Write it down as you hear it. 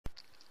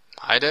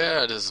Hi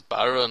there, this is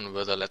Byron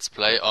with a Let's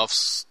Play of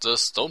the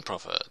Stone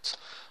Prophet.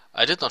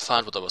 I did not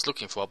find what I was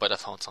looking for, but I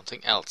found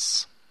something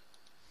else.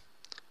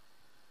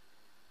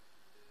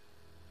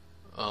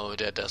 Oh,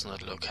 that does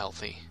not look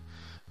healthy.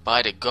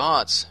 By the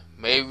gods,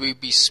 may we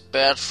be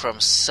spared from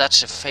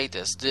such a fate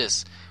as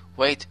this.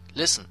 Wait,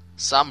 listen,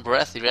 some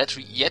breath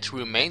yet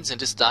remains in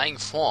this dying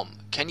form.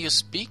 Can you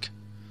speak?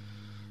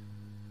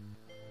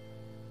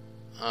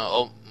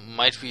 Oh,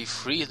 might we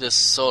free this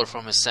soul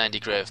from his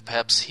sandy grave,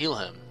 perhaps heal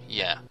him?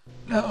 Yeah.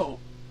 No.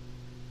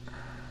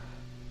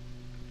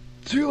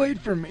 Too late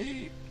for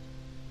me.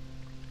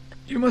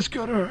 You must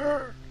go to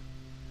her.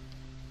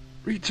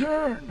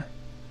 Return.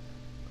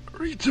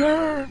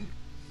 Return.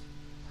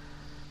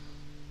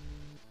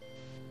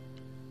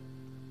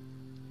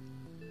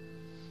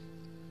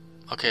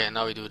 Okay,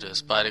 now we do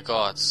this. By the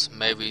gods,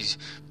 may we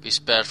be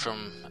spared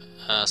from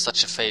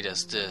such a fate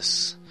as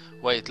this.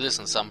 Wait,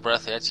 listen, some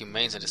breath yet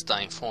remains in this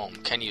dying form.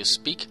 Can you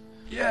speak?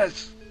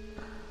 Yes.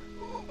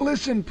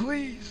 Listen,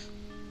 please.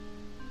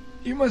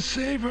 You must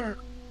save her.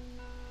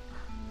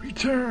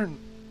 Return.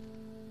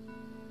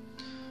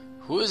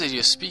 Who is it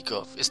you speak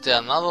of? Is there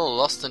another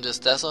lost in this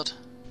desert?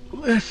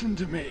 Listen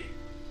to me.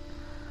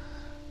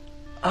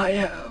 I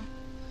have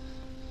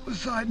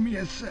beside me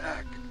a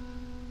sack.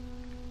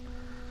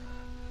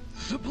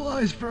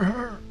 Supplies for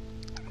her,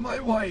 my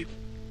wife.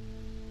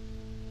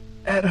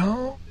 At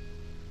home,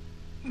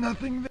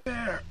 nothing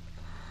there.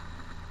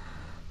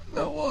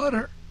 No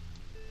water.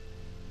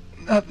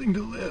 Nothing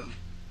to live.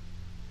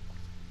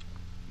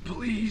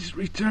 Please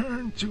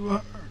return to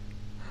her.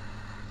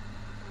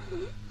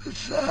 The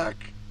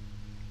sack.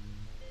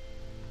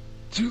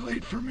 Too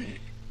late for me.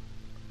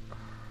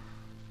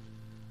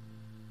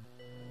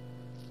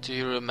 Do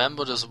you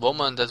remember this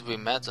woman that we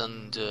met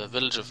in the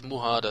village of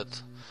Muha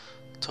that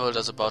told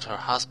us about her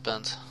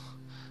husband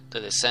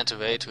that is sent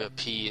away to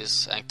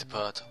appease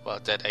Anktapert?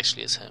 Well, that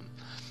actually is him.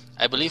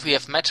 I believe we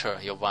have met her,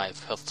 your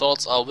wife. Her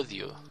thoughts are with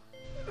you.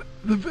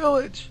 The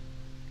village.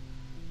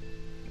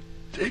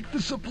 Take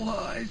the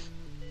supplies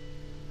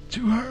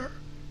to her.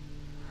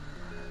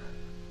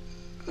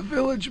 The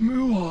village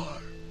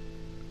Muhar.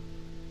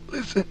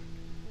 Listen.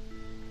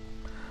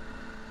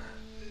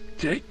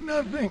 Take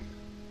nothing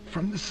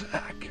from the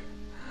sack.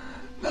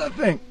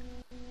 Nothing.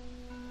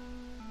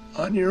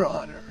 On your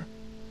honor.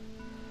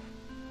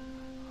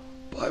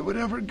 By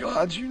whatever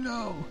gods you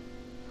know.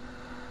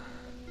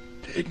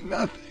 Take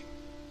nothing.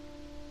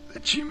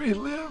 That she may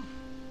live.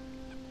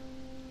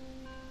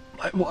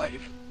 My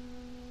wife.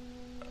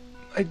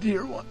 My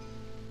dear one.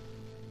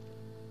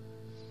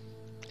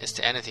 Is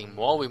there anything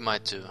more we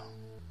might do?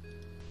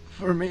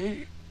 For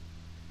me?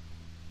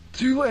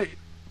 Too late.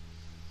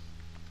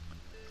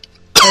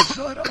 I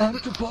sought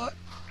Anktapert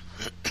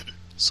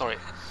Sorry.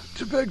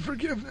 to beg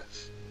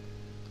forgiveness.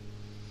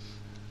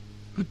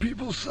 The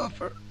people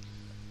suffer.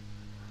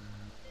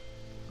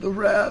 The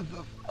wrath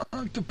of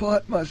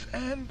Anktapert must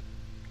end.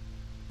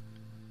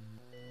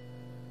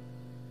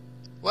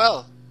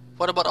 Well,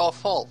 what about our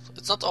fault?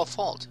 It's not our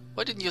fault.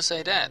 Why didn't you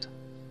say that?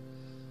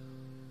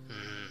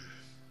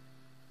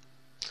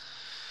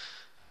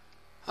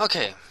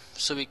 Okay,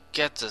 so we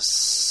get the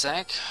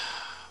sack.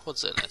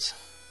 What's in it?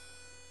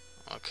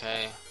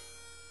 Okay.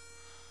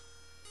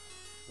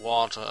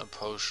 Water, a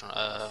potion,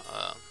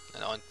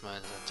 an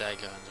ointment, a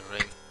dagger, and a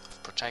ring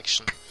of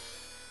protection.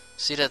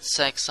 See, that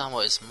sack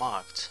somewhere is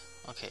marked.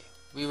 Okay,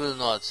 we will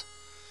not.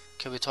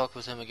 Can we talk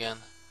with him again?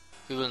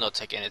 We will not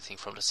take anything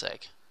from the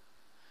sack.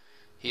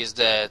 He is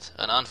dead,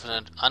 an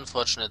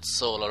unfortunate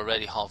soul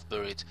already half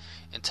buried.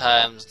 In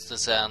time, the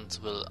sand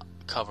will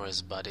cover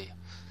his body.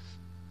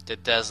 The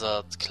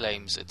desert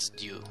claims its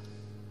due.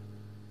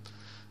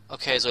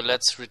 Okay, so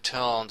let's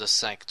return the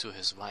sack to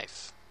his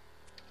wife.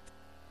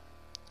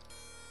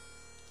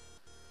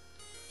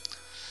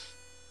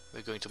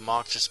 We're going to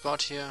mark the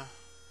spot here.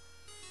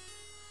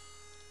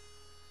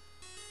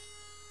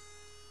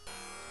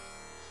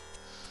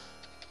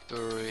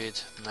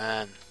 Buried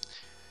man.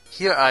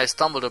 Here I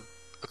stumbled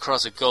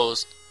across a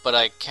ghost, but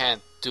I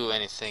can't do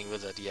anything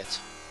with it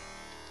yet.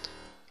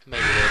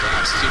 Maybe later.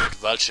 I'm stupid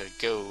vulture,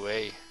 go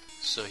away.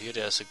 So here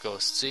there's a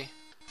ghost, see?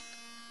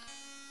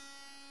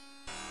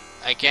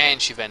 Again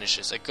she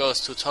vanishes, a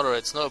ghost who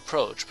tolerates no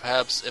approach.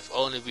 Perhaps if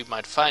only we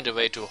might find a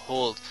way to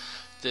hold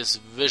this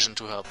vision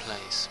to her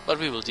place. But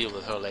we will deal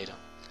with her later.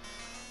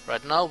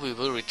 Right now we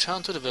will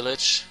return to the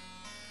village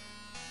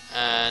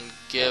and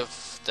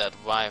give that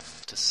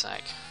wife the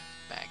sack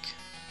back.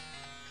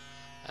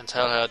 And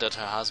tell her that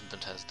her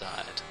husband has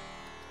died.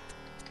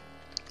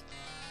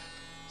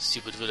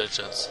 Stupid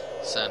villagers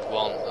sent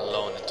one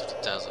alone into the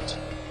desert.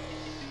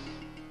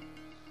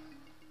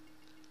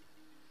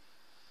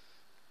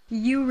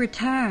 You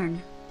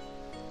return.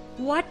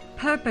 What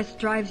purpose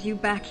drives you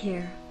back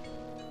here?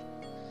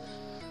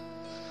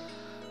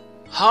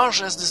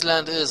 Harsh as this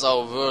land is,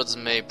 our words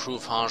may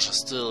prove harsher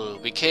still.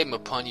 We came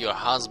upon your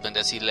husband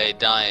as he lay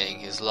dying.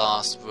 His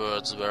last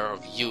words were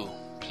of you,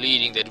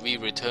 pleading that we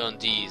return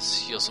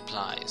these, your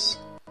supplies.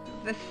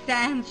 The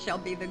sand shall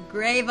be the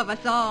grave of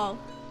us all.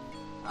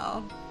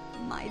 Oh,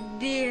 my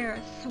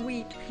dear,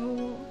 sweet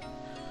fool.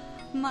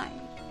 My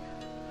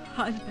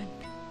husband,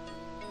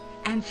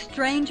 and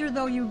stranger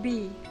though you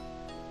be,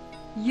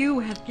 you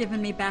have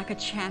given me back a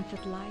chance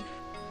at life,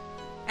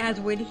 as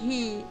would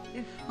he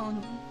if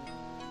only.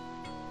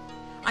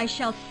 I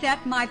shall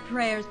set my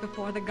prayers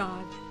before the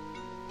gods,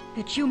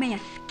 that you may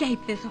escape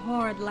this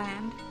horrid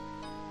land.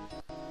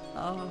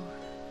 Oh,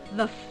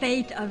 the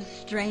fate of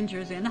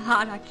strangers in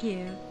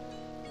Harakir.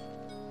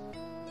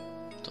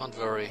 Don't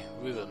worry,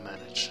 we will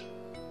manage.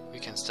 We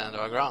can stand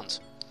our ground.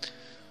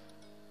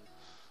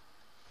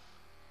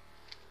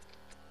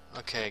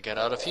 Okay, get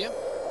out of here.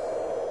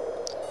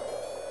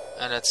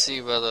 And let's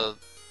see whether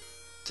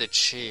the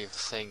chief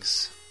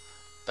thinks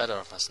better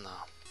of us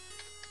now.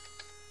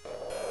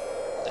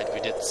 That we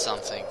did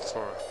something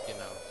for,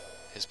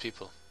 his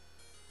people.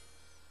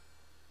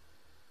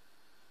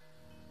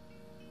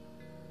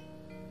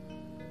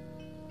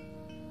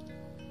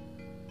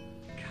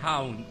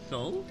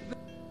 Council?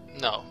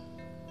 No.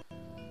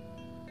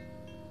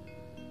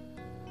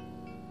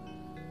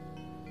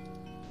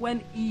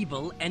 When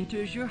evil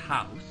enters your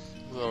house,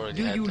 We already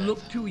do had you that.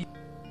 look to...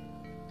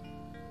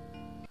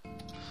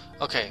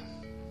 Okay.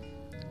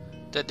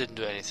 That didn't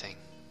do anything.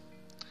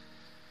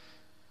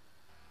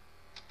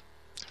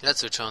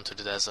 Let's return to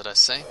the desert, I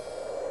say.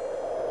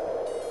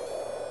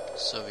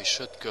 So we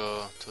should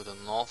go to the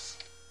north.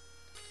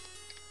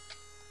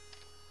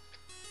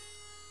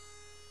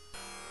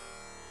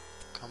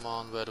 Come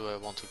on, where do I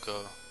want to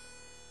go?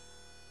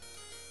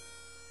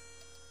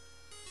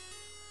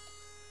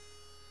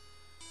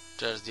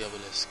 There's the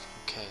obelisk,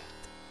 okay.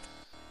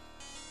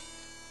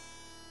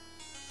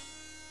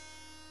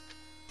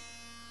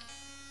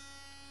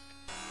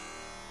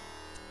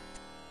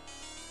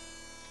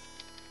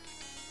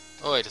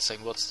 Oh, wait a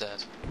second, what's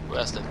that?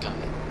 Where's that guy?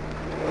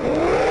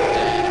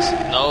 There he is.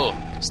 No!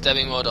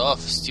 Stabbing mode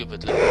off,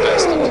 stupid little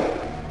bastard.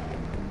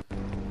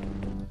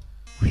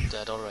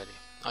 Dead already.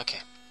 Okay.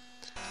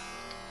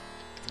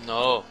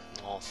 No,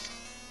 north.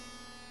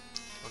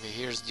 Okay,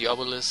 here's the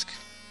obelisk.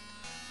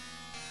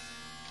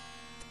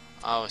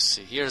 Oh, I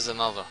see. Here's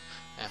another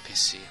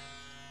NPC.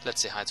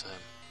 Let's say hi to him.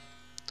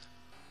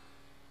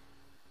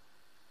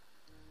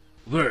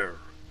 There,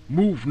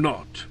 move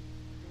not.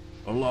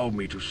 Allow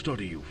me to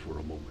study you for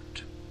a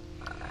moment.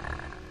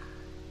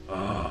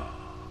 Ah,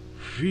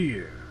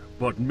 fear,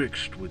 but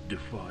mixed with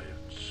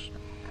defiance.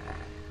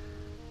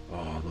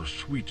 Ah, the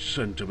sweet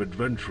scent of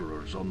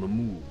adventurers on the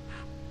move.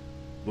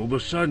 Though the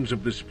sands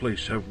of this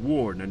place have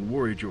worn and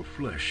worried your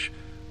flesh,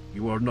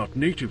 you are not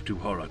native to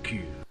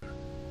Harakir,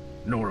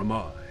 nor am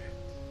I.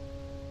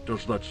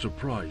 Does that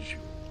surprise you?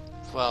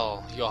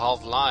 Well, you're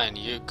half lion.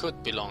 You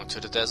could belong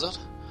to the desert.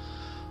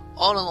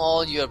 All in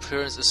all, your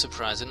appearance is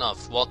surprise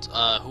enough.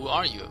 Who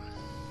are you?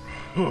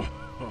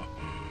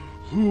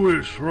 Who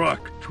is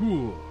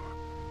Raktur?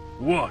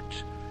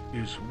 What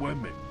is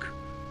wemic?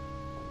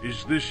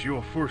 Is this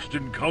your first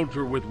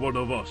encounter with one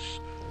of us?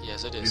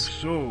 Yes, it If is.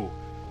 so,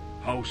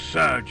 how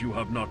sad you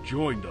have not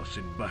joined us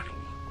in battle.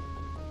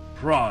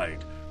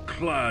 Pride,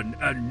 clan,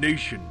 and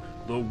nation,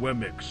 the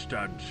wemic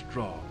stand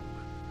strong.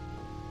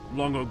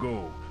 Long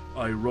ago,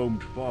 I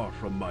roamed far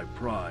from my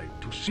pride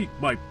to seek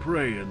my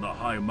prey in the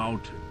high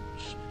mountains.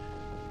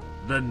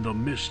 Then the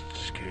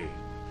mists came.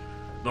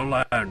 The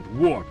land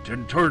warped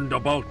and turned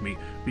about me,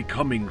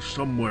 becoming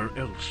somewhere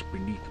else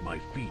beneath my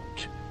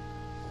feet.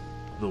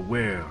 The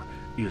where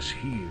is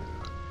here.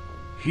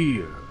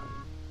 Here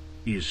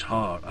is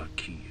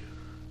Harakir.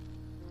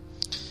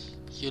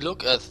 You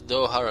look as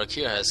though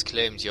Harakir has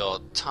claimed your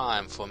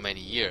time for many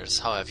years.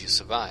 How have you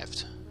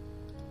survived?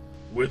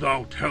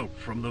 Without help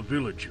from the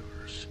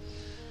villagers.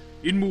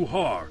 In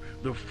Muhar,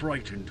 the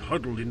frightened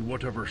huddled in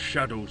whatever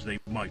shadows they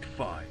might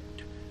find.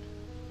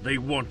 They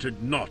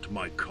wanted not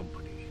my company.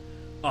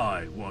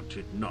 I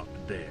wanted not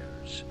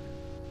theirs.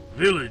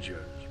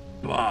 Villagers,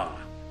 bah!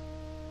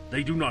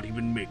 They do not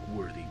even make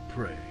worthy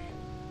prey.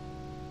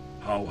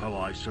 How have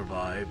I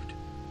survived?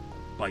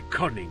 By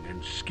cunning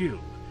and skill,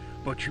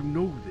 but you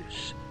know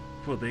this,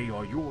 for they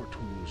are your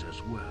tools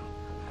as well.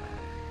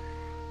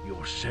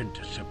 Your scent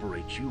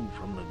separates you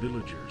from the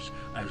villagers,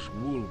 as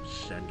wolves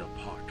stand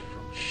apart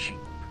from sheep.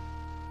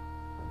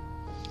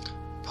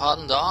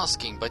 Pardon the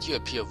asking, but you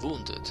appear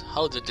wounded.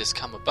 How did this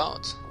come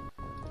about?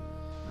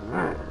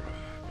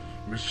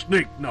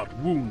 Mistake not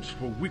wounds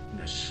for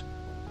weakness.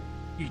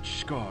 Each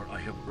scar I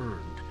have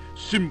earned,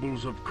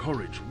 symbols of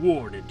courage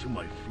worn into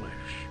my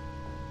flesh.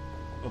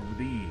 Of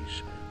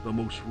these, the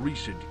most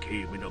recent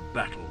came in a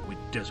battle with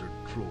desert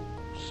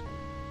trolls.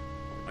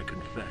 I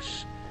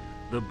confess,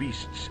 the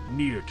beasts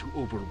near to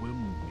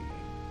overwhelm me.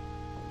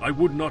 I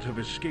would not have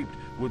escaped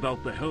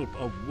without the help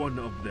of one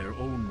of their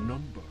own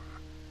number.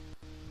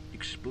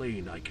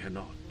 Explain I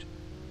cannot,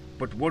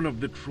 but one of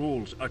the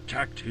trolls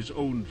attacked his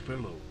own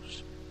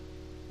fellows.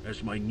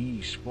 As my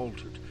knees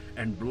faltered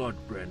and blood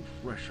ran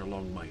fresh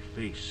along my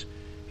face,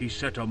 he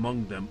set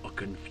among them a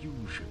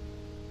confusion.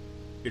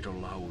 It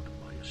allowed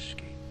my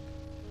escape.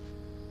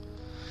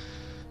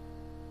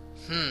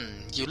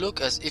 You look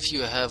as if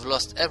you have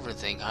lost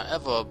everything,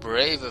 however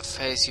brave a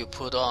face you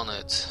put on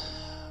it.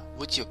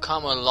 Would you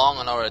come along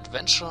on our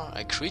adventure?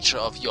 A creature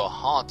of your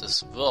heart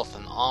is worth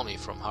an army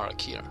from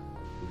Harakir.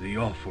 The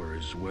offer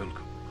is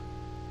welcome.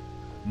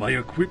 My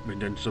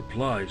equipment and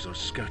supplies are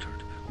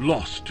scattered,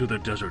 lost to the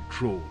desert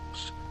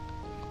trolls.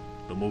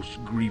 The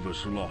most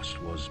grievous loss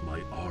was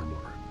my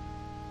armor,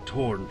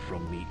 torn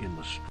from me in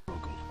the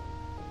struggle.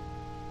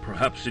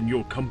 Perhaps in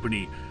your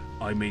company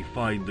I may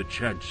find the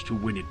chance to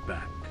win it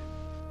back.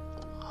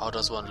 How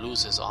does one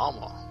lose his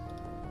armor?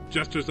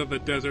 Jesters of the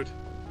desert,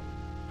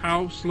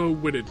 how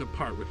slow-witted to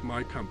part with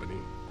my company.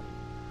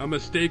 A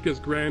mistake as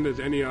grand as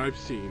any I've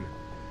seen.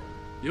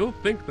 You'll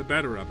think the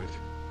better of it.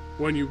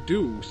 When you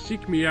do,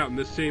 seek me out in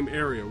the same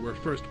area where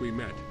first we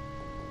met.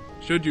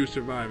 Should you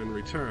survive and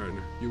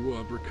return, you will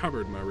have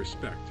recovered my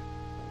respect.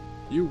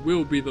 You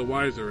will be the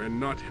wiser and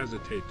not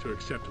hesitate to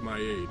accept my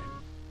aid.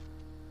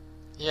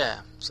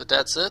 Yeah, so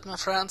that's it, my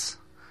friends.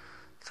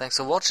 Thanks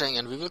for watching,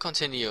 and we will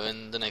continue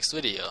in the next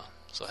video.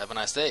 So have a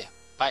nice day.